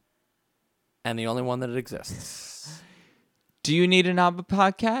 and the only one that exists. Do you need an ABBA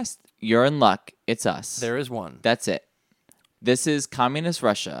podcast? You're in luck. It's us. There is one. That's it. This is Communist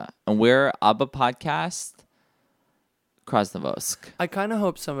Russia, and we're ABBA podcast Krasnovosk. I kind of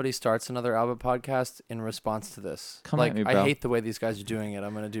hope somebody starts another ABBA podcast in response to this. Come like, at me, I bro. hate the way these guys are doing it.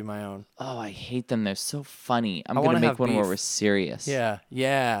 I'm going to do my own. Oh, I hate them. They're so funny. I'm I going to wanna make have one where beef. we're serious.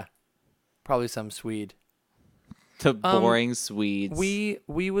 Yeah. Probably some Swede. The boring Swedes. We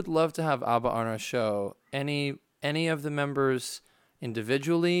would love to have ABBA on our show. Any of the members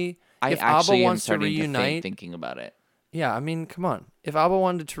individually. I if actually ABBA am wants to starting to faint reunite, thinking about it. yeah, I mean, come on. If ABBA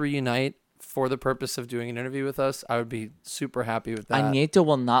wanted to reunite for the purpose of doing an interview with us, I would be super happy with that. Agneta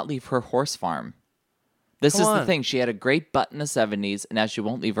will not leave her horse farm. This Come is the on. thing. She had a great butt in the 70s, and now she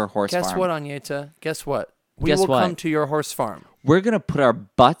won't leave her horse Guess farm. what, Agneta? Guess what? We Guess will what? come to your horse farm. We're going to put our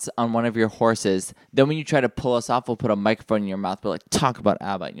butts on one of your horses. Then when you try to pull us off, we'll put a microphone in your mouth. We're like, talk about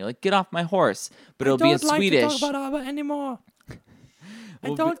ABBA. And you're like, get off my horse. But it'll be in Swedish. I don't like to talk about ABBA anymore.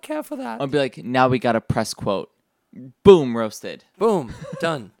 I don't care for that. I'll be like, now we got a press quote. Boom, roasted. Boom,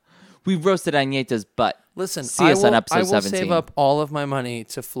 done. We've roasted Agneta's butt. Listen, See us on episode I will 17. save up all of my money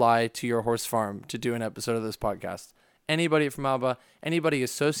to fly to your horse farm to do an episode of this podcast. Anybody from ABBA, anybody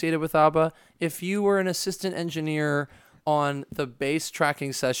associated with ABBA, if you were an assistant engineer on the bass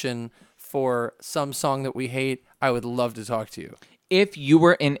tracking session for some song that we hate, I would love to talk to you. If you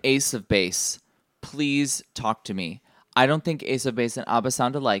were in Ace of Base, please talk to me. I don't think Ace of Base and ABBA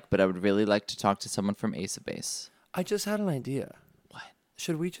sound alike, but I would really like to talk to someone from Ace of Base. I just had an idea. What?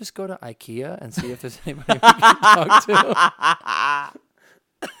 Should we just go to IKEA and see if there's anybody we can talk to?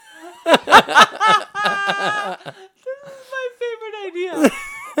 My favorite idea.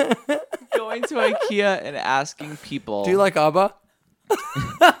 Going to IKEA and asking people. Do you like ABBA?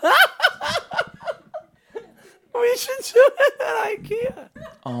 We should do it at IKEA.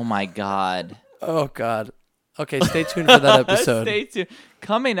 Oh my God. Oh, God. Okay, stay tuned for that episode. Stay tuned.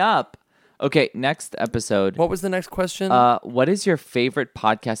 Coming up. Okay, next episode. What was the next question? What is your favorite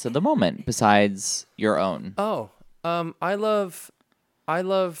podcast of the moment besides your own? I love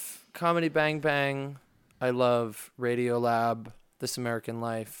Comedy Bang Bang. I love Radio Lab, This American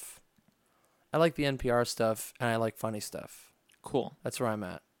Life. I like the NPR stuff, and I like funny stuff. Cool. That's where I'm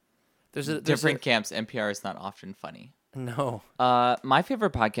at. There's Different camps. NPR is not often funny. No. My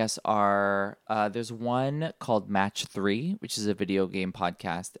favorite podcasts are there's one called Match 3, which is a video game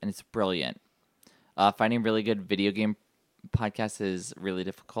podcast, and it's brilliant. Finding really good video game podcasts is really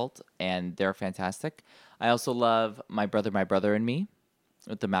difficult, and they're fantastic. I also love My Brother and Me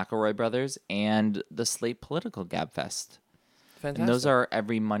with the McElroy brothers and the Slate Political Gabfest. Fantastic. And those are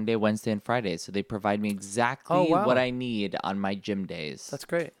every Monday, Wednesday, and Friday, so they provide me exactly wow. what I need on my gym days. That's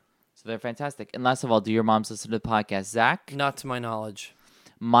great. So they're fantastic. And last of all, do your moms listen to the podcast? Zach? Not to my knowledge.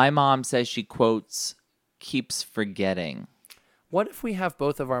 My mom says she quotes, keeps forgetting. What if we have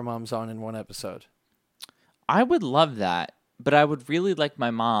both of our moms on in one episode? I would love that, but I would really like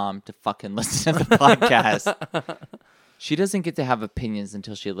my mom to fucking listen to the podcast. She doesn't get to have opinions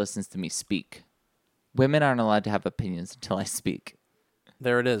until she listens to me speak. Women aren't allowed to have opinions until I speak.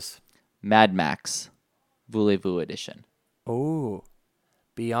 There it is. Mad Max, Voulez-Vous edition. Oh,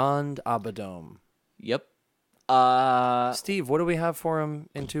 Beyond Abaddon. Yep. Steve, what do we have for him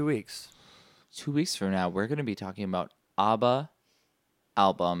in 2 weeks? 2 weeks from now, we're going to be talking about ABBA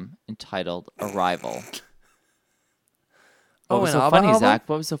album entitled Arrival. What was an so ABBA funny, album? Zach?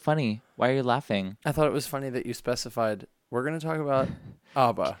 What was so funny? Why are you laughing? I thought it was funny that you specified we're going to talk about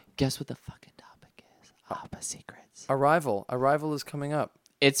ABBA. Guess what the fucking topic is? ABBA secrets. Arrival. Arrival is coming up.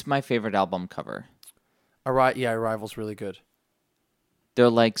 It's my favorite album cover. Yeah, Arrival's really good. They're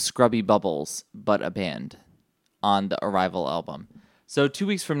like Scrubby Bubbles, but a band on the Arrival album. So 2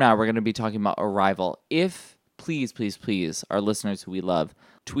 weeks from now, we're going to be talking about Arrival. If, please, please, please, our listeners who we love,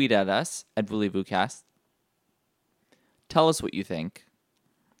 tweet at us at VoulezVousCast. Tell us what you think.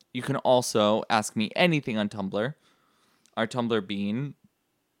 You can also ask me anything on Tumblr. Our Tumblr being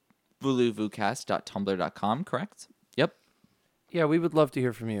voulezvouscast.tumblr.com, correct? Yep. Yeah, we would love to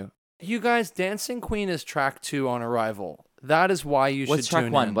hear from you. You guys, Dancing Queen is track 2 on Arrival. That is why you What's should track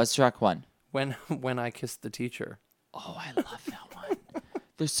tune one? in. What's track one? When I Kissed the Teacher. Oh, I love that one.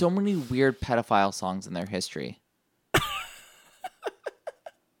 There's so many weird pedophile songs in their history.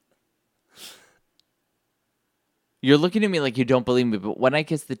 You're looking at me like you don't believe me, but When I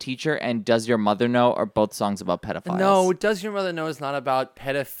Kiss the Teacher and Does Your Mother Know are both songs about pedophiles. No, Does Your Mother Know is not about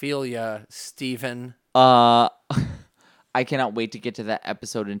pedophilia, Stephen. I cannot wait to get to that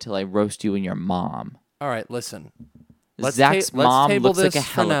episode until I roast you and your mom. All right, listen. Let's Zach's let's mom table looks like a this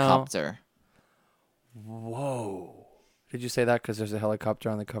for now. helicopter. Whoa. Did you say that because there's a helicopter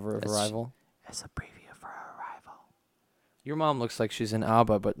on the cover of Arrival? It's a preview for Arrival. Your mom looks like she's in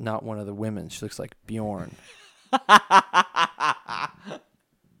ABBA, but not one of the women. She looks like Bjorn.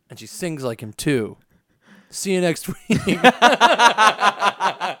 And she sings like him, too. See you next week.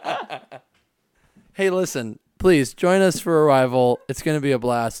 Hey, listen. Please, join us for Arrival. It's going to be a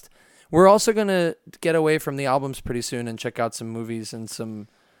blast. We're also going to get away from the albums pretty soon and check out some movies and some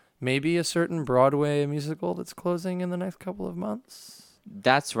Maybe a certain Broadway musical that's closing in the next couple of months.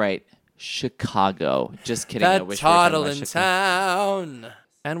 That's right. Chicago. Just kidding. I That wish we were talking toddle about in Chicago. town.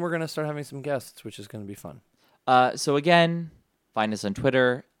 And we're going to start having some guests, which is going to be fun. So again, find us on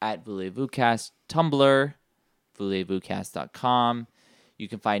Twitter at VoulezVousCast, Tumblr, VoulezVousCast.com. You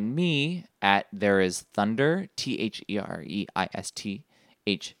can find me at There Is Thunder,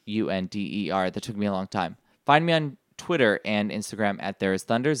 ThereisThunder. That took me a long time. Find me on Twitter and Instagram at There Is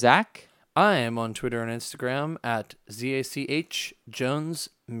Thunder. Zach? I am on Twitter and Instagram at ZACH Jones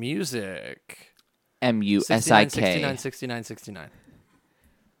Music. MUSIK. 69.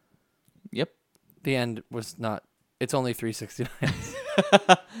 Yep. The end was not, it's only 369.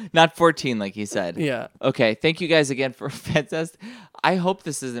 Not 14, like he said. Yeah. Okay, thank you guys again for fantastic. I hope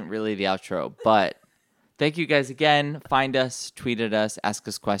this isn't really the outro, but thank you guys again. Find us, tweet at us, ask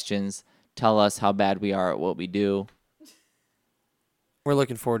us questions, tell us how bad we are at what we do. We're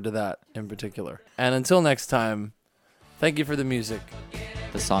looking forward to that in particular. And until next time, thank you for the music.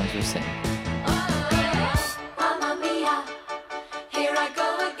 The songs we sing. Mamma mia, here I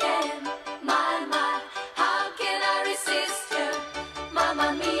go again. My, how can I resist you?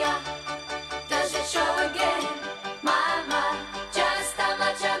 Mamma mia, does it show again? My, just how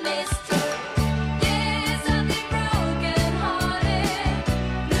much I missed you. Yes, I've been broken hearted,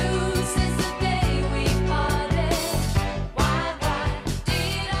 blue since the day we parted. Why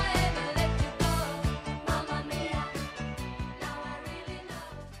did I ever let you go? Mamma mia, now I really know.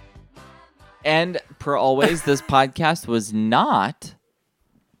 And per always, this podcast was not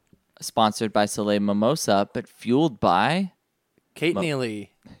sponsored by Soleil Mimosa, but fueled by Kate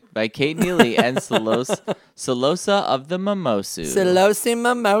Neely. Kate Neely and Solosa of the Mimosu. Celosi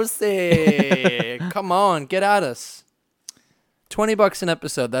Mimosi. Come on, get at us. $20 an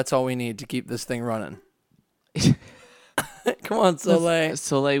episode. That's all we need to keep this thing running. Come on, Soleil.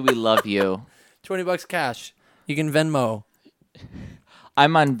 Soleil, we love you. $20 cash. You can Venmo.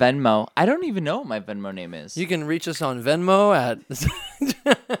 I'm on Venmo. I don't even know what my Venmo name is. You can reach us on Venmo at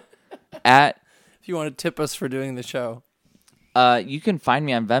At if you want to tip us for doing the show. you can find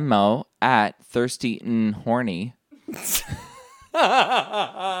me on Venmo at Thirsty and Horny.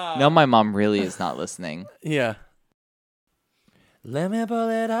 No, my mom really is not listening. Yeah. Let me pull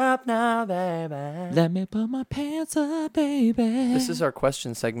it up now, baby. Let me put my pants up, baby. This is our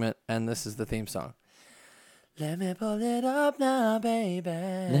question segment, and this is the theme song. Let me pull it up now, baby.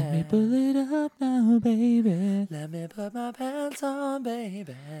 Let me pull it up now, baby. Let me put my pants on,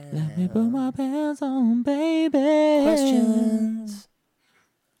 baby. Let me put my pants on, baby. Questions.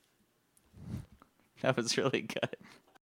 That was really good.